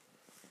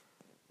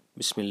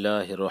بسم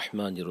اللہ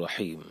الرحمن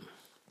الرحیم۔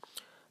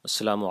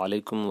 السلام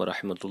علیکم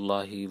ورحمۃ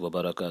اللہ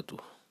وبرکاتہ۔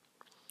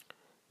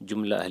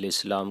 جملہ اہل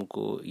اسلام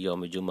کو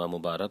یوم جمعہ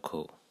مبارک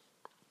ہو۔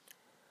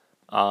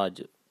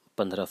 آج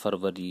 15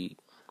 فروری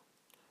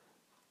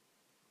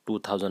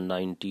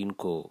 2019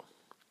 کو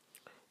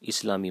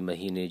اسلامی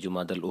مہینے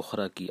جمادی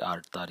الاخری کی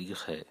 8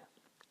 تاریخ ہے۔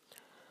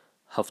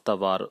 ہفتہ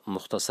وار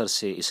مختصر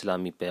سے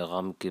اسلامی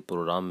پیغام کے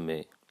پروگرام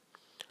میں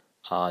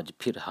آج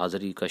پھر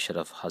حاضری کا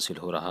شرف حاصل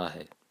ہو رہا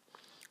ہے۔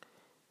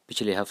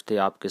 پچھلے ہفتے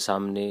آپ کے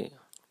سامنے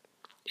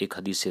ایک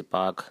حدیث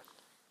پاک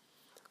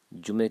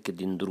جمعے کے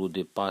دن درود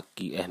پاک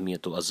کی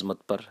اہمیت و عظمت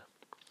پر،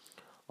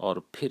 اور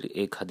پھر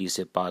ایک حدیث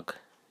پاک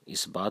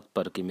اس بات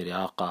پر کہ میرے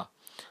آقا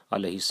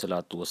علیہ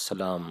الصلاۃ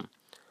والسلام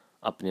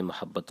اپنے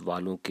محبت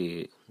والوں کے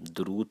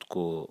درود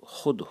کو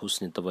خود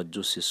حسن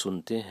توجہ سے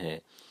سنتے ہیں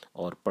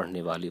اور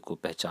پڑھنے والے کو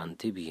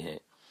پہچانتے بھی ہیں۔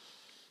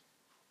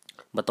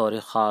 بطور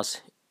خاص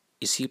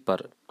اسی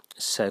پر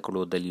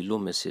سینکڑوں دلیلوں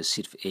میں سے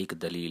صرف ایک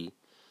دلیل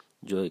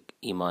جو ایک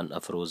ایمان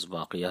افروز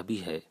واقعہ بھی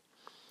ہے،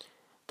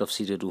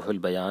 تفسیر روح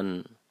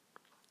البیان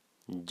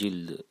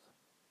جلد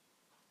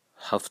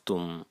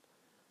ہفتم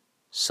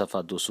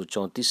صفحہ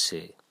 234 سے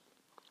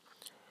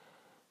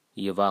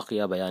یہ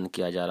واقعہ بیان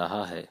کیا جا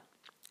رہا ہے۔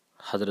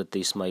 حضرت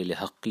اسماعیل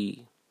حقی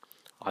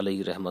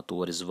علیہ رحمت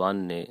و رضوان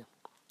نے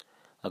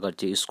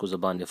اگرچہ اس کو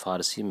زبان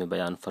فارسی میں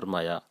بیان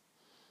فرمایا،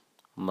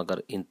 مگر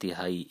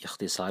انتہائی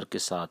اختصار کے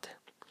ساتھ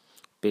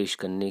پیش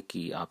کرنے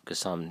کی آپ کے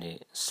سامنے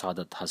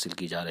سعادت حاصل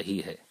کی جا رہی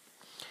ہے۔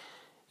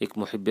 ایک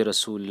محب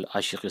رسول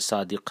عاشق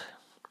صادق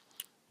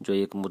جو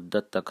ایک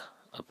مدت تک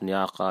اپنے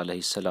آقا علیہ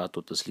الصلاۃ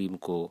والتسلیم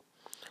کو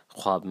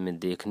خواب میں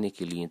دیکھنے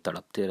کے لیے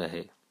تڑپتے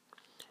رہے،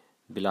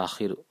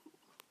 بالآخر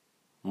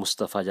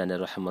مصطفیٰ جان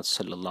رحمت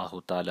صلی اللہ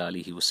تعالیٰ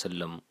علیہ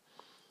وسلم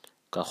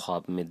کا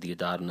خواب میں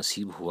دیدار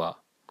نصیب ہوا۔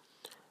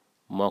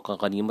 موقع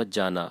غنیمت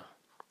جانا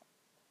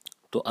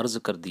تو عرض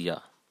کر دیا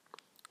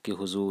کہ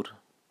حضور،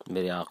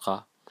 میرے آقا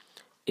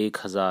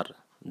 1000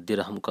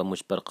 درہم کا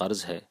مجھ پر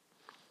قرض ہے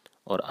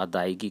اور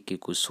ادائیگی کی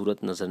کوئی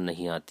صورت نظر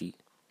نہیں آتی۔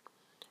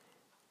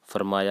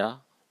 فرمایا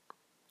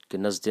کہ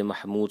نزد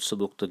محمود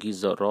سبکتگی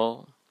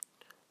رو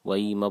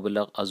وئی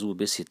مبلغ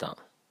عزوب ستاں،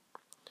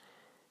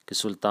 کہ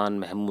سلطان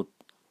محمود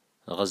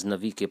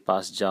غزنوی کے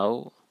پاس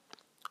جاؤ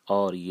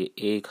اور یہ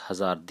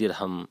 1000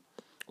 درہم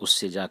اس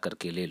سے جا کر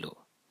کے لے لو۔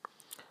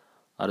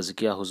 عرض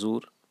کیا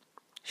حضور،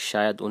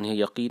 شاید انہیں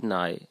یقین نہ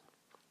آئے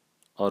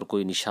اور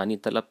کوئی نشانی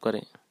طلب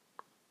کریں۔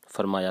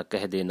 فرمایا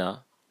کہہ دینا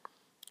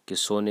کہ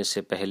سونے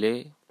سے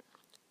پہلے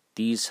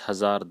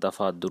 30,000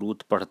 دفعہ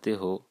درود پڑھتے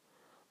ہو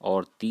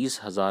اور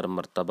 30,000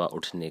 مرتبہ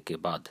اٹھنے کے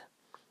بعد،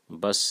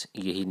 بس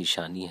یہی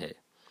نشانی ہے۔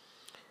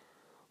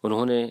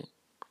 انہوں نے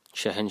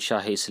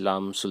شہنشاہ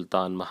اسلام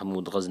سلطان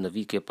محمود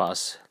غزنوی کے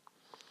پاس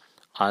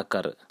آ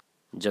کر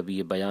جب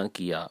یہ بیان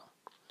کیا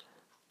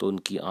تو ان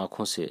کی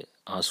آنکھوں سے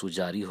آنسو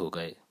جاری ہو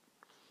گئے۔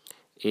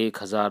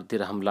 1000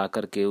 درہم لا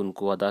کر کے ان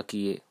کو ادا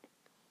کیے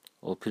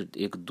اور پھر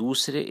ایک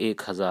دوسرے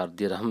 1000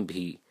 درہم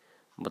بھی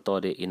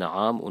بطور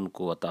انعام ان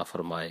کو عطا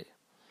فرمائے۔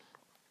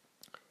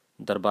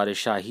 دربار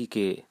شاہی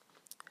کے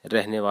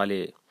رہنے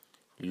والے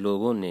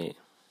لوگوں نے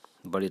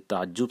بڑے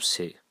تعجب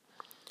سے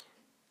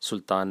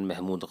سلطان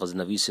محمود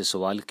غزنوی سے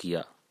سوال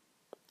کیا،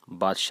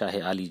 بادشاہ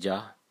عالی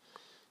جاہ،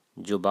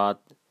 جو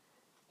بات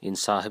ان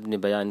صاحب نے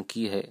بیان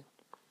کی ہے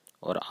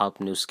اور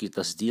آپ نے اس کی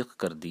تصدیق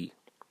کر دی،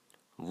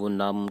 وہ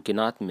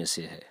ناممکنات میں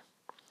سے ہے۔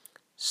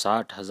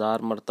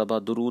 60,000 مرتبہ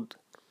درود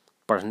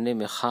پڑھنے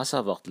میں خاصا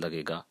وقت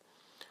لگے گا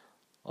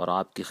اور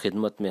آپ کی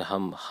خدمت میں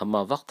ہم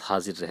ہمہ وقت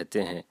حاضر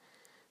رہتے ہیں،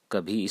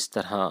 کبھی اس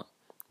طرح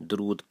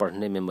درود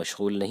پڑھنے میں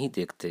مشغول نہیں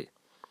دیکھتے۔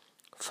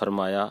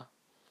 فرمایا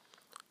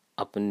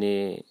اپنے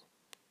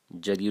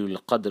جلیل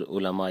القدر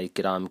علماء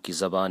کرام کی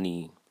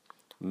زبانی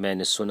میں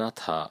نے سنا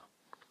تھا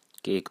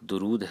کہ ایک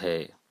درود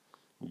ہے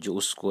جو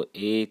اس کو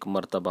 1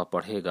 مرتبہ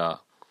پڑھے گا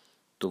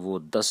تو وہ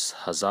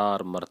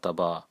 10,000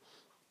 مرتبہ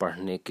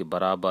پڑھنے کے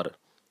برابر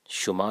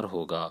شمار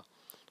ہوگا،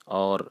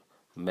 اور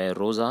میں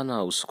روزانہ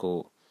اس کو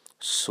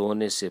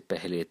سونے سے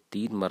پہلے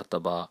 3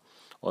 مرتبہ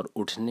اور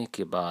اٹھنے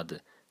کے بعد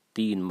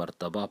 3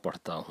 مرتبہ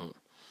پڑھتا ہوں۔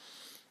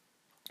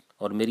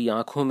 اور میری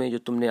آنکھوں میں جو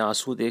تم نے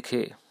آنسو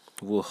دیکھے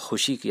وہ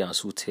خوشی کے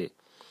آنسو تھے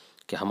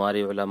کہ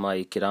ہمارے علماء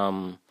کرام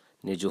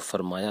نے جو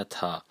فرمایا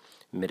تھا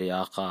میرے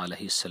آقا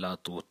علیہ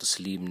الصلاۃ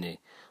والتسلیم نے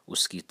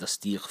اس کی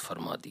تصدیق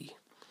فرما دی۔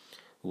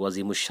 وہ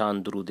عظیم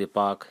الشان درود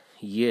پاک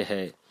یہ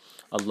ہے،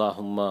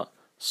 اللہم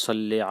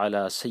صلی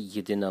علی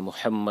سیدنا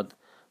محمد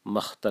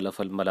مختلف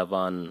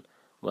الملوان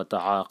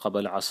وتعاقب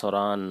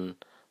العصران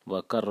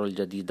وکر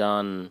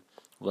الجدیدان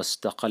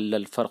واستقل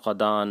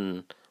الفرقدان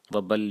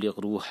وبلغ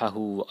روحہ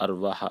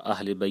وارواح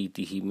اہل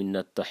بیتہ من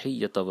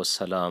التحیۃ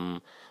والسلام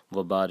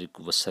وبارک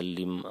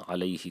وسلم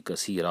علیہ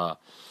کثیرا۔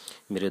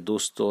 میرے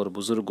دوستوں اور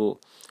بزرگوں،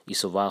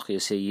 اس واقعے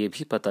سے یہ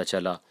بھی پتہ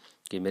چلا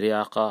کہ میرے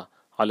آقا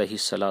علیہ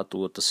الصلاۃ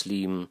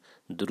والتسلیم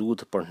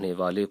درود پڑھنے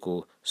والے کو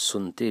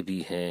سنتے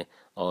بھی ہیں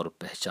اور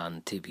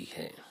پہچانتے بھی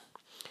ہیں۔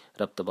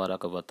 رب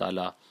تبارک و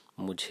تعالی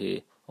مجھے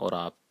اور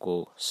آپ کو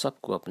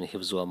سب کو اپنے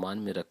حفظ و امان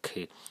میں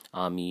رکھے،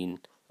 آمین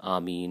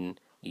آمین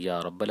یا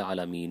رب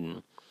العالمین۔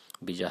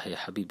 بجاہ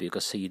حبیبک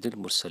سید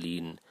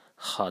المرسلین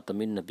خاتم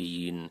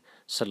النبیین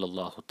صلی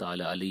اللہ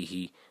تعالی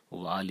علیہ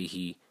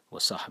وآلہ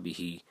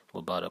وصحبہ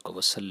وبارک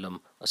وسلم۔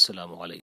 السلام علیکم۔